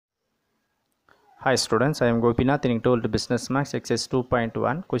Hi students, I am Gopinath in told Business Max exercise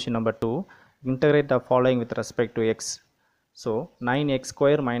 2.1 question number 2. Integrate the following with respect to x. So 9x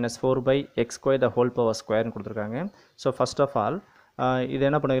square minus 4 by x square the whole power square னு கொடுத்திருக்காங்க. So first of all இது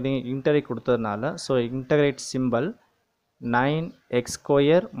என்ன பண்ணுறீங்க integrate கொடுத்ததுனால so integrate symbol 9x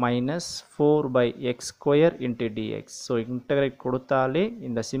square minus 4 by x square into dx. So integrate கொடுத்தாலே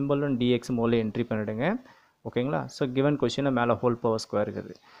இந்த சிம்பலும் dx மூலம் entry பண்ணிடுங்க. ஓகேங்களா. ஸோ கிவன் கொஷினை மேலே ஹோல் பவர் ஸ்கொயர்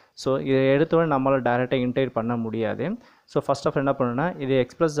இருக்குது. ஸோ இதை எடுத்தோடனே நம்மளால் டைரெக்டாக இன்டெகிரேட் பண்ண முடியாது. ஸோ ஃபஸ்ட் ஆஃப் என்ன பண்ணுன்னா இது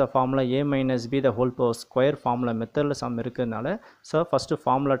express the formula a minus be the whole power square formula மெத்தடில் சம் இருக்கிறதுனால ஸோ ஃபஸ்ட்டு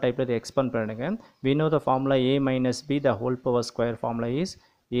ஃபார்முலா டைப்பில் இதை எக்ஸ்பேண்ட் பண்ணிடுங்க. we know the formula a minus b the whole power square formula is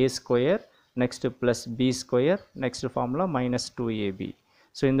a square next plus b square next formula minus 2ab.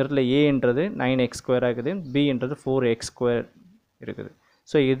 So இந்த இடத்துல ஏன்றது 9x square ஆகுது, பின்றது 4x square இருக்குது.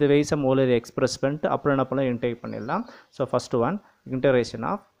 So இது வைஸை மூலம் இதை எக்ஸ்பிரஸ் பண்ணிட்டு அப்புறம் என்ன பண்ணலாம் இன்டெகிரேட் பண்ணிடலாம். So first one integration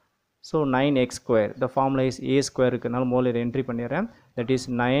of so 9x square the formula is a square இருக்கிறனால மூலம் இதை என்ட்ரி பண்ணிடுறேன். That is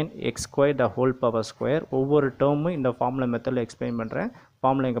 9x square the whole power square. ஒவ்வொரு டேர்மும் இந்த ஃபார்முலா மெத்தடில் எக்ஸ்பிளைன் பண்ணுறேன்.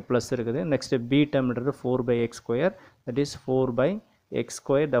 ஃபார்முலா இங்கே ப்ளஸ் இருக்குது. Next B டேர்ம்ன்றது 4 by x square that is 4 by x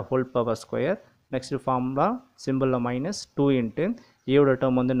square the whole power square. Next formula சிம்பிளில் minus 2 into ஏயோட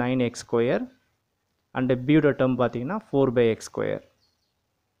term வந்து 9x square and பியோட term பார்த்தீங்கன்னா 4 by x square.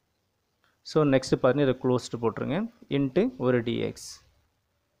 So next பாருங்கள் இதை closed போட்டுருங்க into ஒரு dx.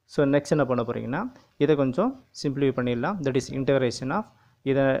 So next என்ன பண்ண போகிறீங்கன்னா இதை கொஞ்சம் சிம்பிளிஃபை பண்ணிடலாம். தட் இஸ் இன்டகிரேஷன் ஆஃப்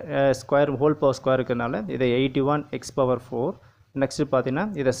இதை ஸ்கொயர் ஹோல் பவர் ஸ்கொயர் இருக்கிறதுனால இதை 81x பவர் 4. நெக்ஸ்ட்டு பார்த்தீங்கன்னா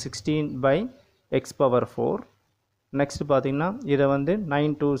இதை 16 by x பவர் 4. நெக்ஸ்ட்டு பார்த்தீங்கன்னா இதை வந்து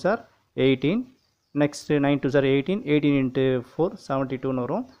 9 2s are 18. Next 9 2s are 18, 18 into 4 72ன்னு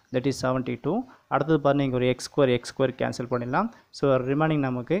வரும். That is 72. அடுத்தது பாருங்கள் இங்கே ஒரு எக்ஸ் ஸ்கொயர் கேன்சல் பண்ணிடலாம். ஸோ ரிமைனிங்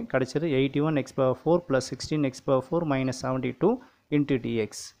நமக்கு கிடச்சது 81x power 4 plus 16x power 4 minus 72 into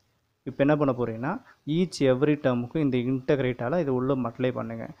dx. இப்போ என்ன பண்ண போகிறீங்கன்னா ஈச் எவ்ரி டேர்முக்கும் இந்த இன்டகிரேட்டால் இது உள்ள மல்டிப்ளை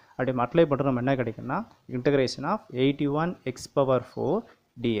பண்ணுங்கள். அப்படி மல்டிப்ளை பண்ணுற நம்ம என்ன கிடைக்குன்னா integration of 81x power 4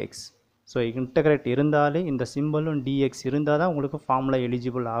 dx. So integrate இருந்தாலே இந்த சிம்பிளும் dx இருந்தால் தான் உங்களுக்கு ஃபார்முலா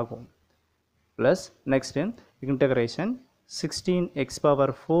எலிஜிபிள் ஆகும். Plus next integration 16x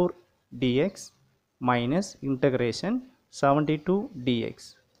power 4 dx minus integration 72 dx.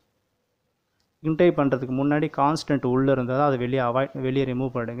 Integrate பண்ணுறதுக்கு முன்னாடி கான்ஸ்டன்ட் உள்ளே இருந்தால் தான் அதை வெளியே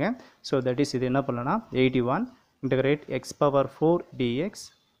ரிமூவ் பண்ணுங்க. ஸோ தட் இஸ் இது என்ன பண்ணலாம்னா 81 integrate x power 4 dx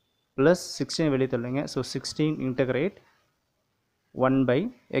plus 16 வெளியே தள்ளுங்க. So 16 integrate 1 by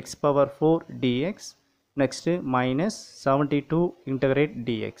x power 4 dx next minus 72 integrate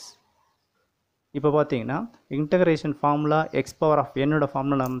dx. இப்போ பார்த்தீங்கன்னா integration formula X power of என்னோட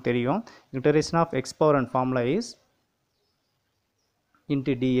ஃபார்முலா நமக்கு தெரியும். Integration of X power and formula is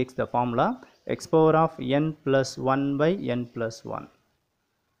into dx the formula X power of n plus 1 by n plus 1.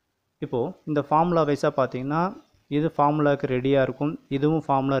 இப்போது இந்த formula வைஸாக பார்த்தீங்கன்னா இது ஃபார்முலாவுக்கு ரெடியாக இருக்கும், இதுவும்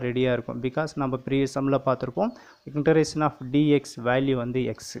ஃபார்முலா ரெடியாக இருக்கும். பிகாஸ் நம்ம ப்ரீவியஸ் சம்மில் பார்த்துருப்போம் இன்டகிரேஷன் ஆஃப் dx வேல்யூ வந்து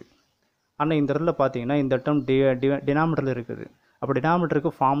எக்ஸு. ஆனால் இந்த இடத்துல பார்த்தீங்கன்னா இந்த டேர்ம் டினாமினேட்டரில் இருக்குது. அப்போ டினாமினேட்டருக்கு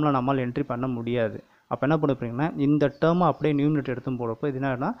ஃபார்முலா நம்மளால் என்ட்ரி பண்ண முடியாது. அப்போ என்ன பண்ண போகிறீங்கன்னா இந்த டேர்மை அப்படியே நியூமினேட்டர் எடுத்து போகிறப்போ இது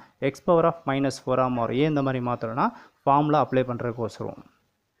என்னன்னா எக்ஸ் பவர் ஆஃப் மைனஸ் 4 மாறும். ஏன் இந்த மாதிரி மாற்றணும்னா ஃபார்முலா அப்ளை பண்ணுறதுக்கோசரம்.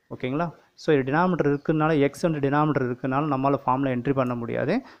 ஓகேங்களா. ஸோ இது டினாமினேட்டர் இருக்கிறதுனால எக்ஸ் அண்ட் டினாமினேட்டர் இருக்கிறதுனால நம்மளால் ஃபார்முலா என்ட்ரி பண்ண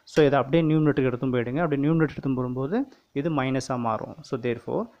முடியாது. ஸோ இதை அப்படியே நியூமினேட்டருக்கு எடுத்து போயிடுங்க. அப்படியே நியூமினேட்டர் எடுத்து போகும்போது இது மைனஸாக மாறும். ஸோ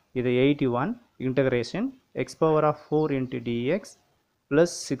தேர்ஃபோர் இது 81 integration X power of 4 into dx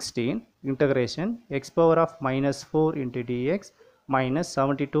plus 16 integration X power of minus 4 into dx minus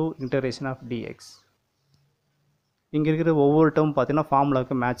 72 integration of dx. இங்கே இருக்கிற ஒவ்வொரு டேர்ம் பார்த்தீங்கன்னா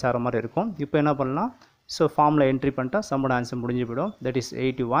ஃபார்முலாவுக்கு மேட்ச் ஆகிற மாதிரி இருக்கும். இப்போ என்ன பண்ணலாம் ஸோ ஃபார்முலா என்ட்ரி பண்ணிட்டா சம்மோட ஆன்சர் முடிஞ்சு போயிடும். That is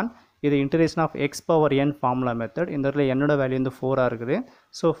 81. இது integration of X power n formula method. இந்த இடத்துல என்னோட வேல்யூ வந்து 4 இருக்குது.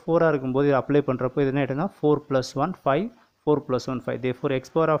 ஸோ 4 இருக்கும்போது இது அப்ளை பண்ணுறப்போ இது என்ன ஆகிடும்னா 4 + 1 5 4 + 1 5 therefore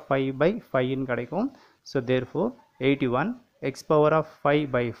X power of 5 by 5ன்னு கிடைக்கும். So therefore 81 X power of 5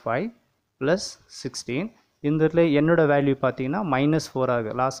 by 5 plus 16. இந்த இடத்துல என்னோட வேல்யூ பார்த்தீங்கன்னா -4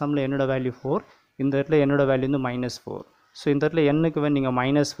 ஆகுது. லாஸ்ட் சம்மில் என்னோட வேல்யூ 4, இந்த இடத்துல என்னோட வேல்யூ வந்து -4. ஸோ இந்த இடத்துல என்னுக்கு நீங்கள்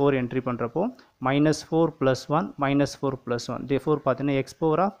 -4 என்ட்ரி பண்ணுறப்போ -4 + 1 -4 + 1 தேர்ஃபோர் பார்த்தீங்கன்னா எக்ஸ்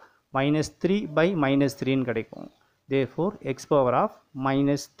பவர் ஆஃப் -3 by -3ன்னு கிடைக்கும். Therefore X power of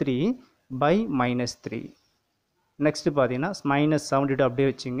 -3 by -3. Next பார்த்தீங்கன்னா -72 அப்படியே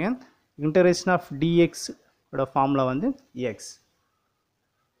வச்சுங்க. இன்டகிரேஷன் ஆஃப் dx ஓட ஃபார்முலா வந்து எக்ஸ்.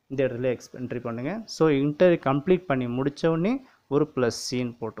 இந்த இடத்துல என்ட்ரி பண்ணுங்கள். ஸோ கம்ப்ளீட் பண்ணி முடித்தவுடனே ஒரு ப்ளஸ்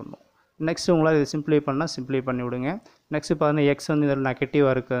சீன் போட்டுடணும். நெக்ஸ்ட்டு உங்களால் இதை சிம்பிளிஃபை பண்ணால் சிம்பிளிஃபை பண்ணி விடுங்க. நெக்ஸ்ட்டு பார்த்தீங்கன்னா எக்ஸ் வந்து இதில்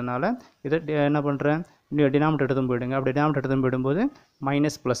நெகட்டிவாக இருக்கிறதுனால இதை என்ன பண்ணுறேன் டினாமினேட்டர் எடுத்து போயிடுங்க. அப்படி டினாமினேட்டர் எடுத்து போயிடும்போது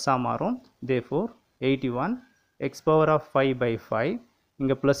மைனஸ் ப்ளஸ்ஸாக மாறும். Therefore 81 x power of 5 by 5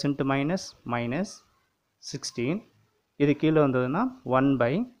 இங்கே ப்ளஸ் இன்ட்டு மைனஸ் மைனஸ் 16 இது கீழே வந்ததுன்னா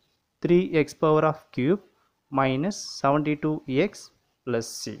 1/3x power of cube minus 72x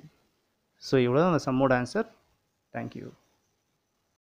plus c. So இவ்வளோ தான் அந்த சம்மோட ஆன்சர். தேங்க்யூ.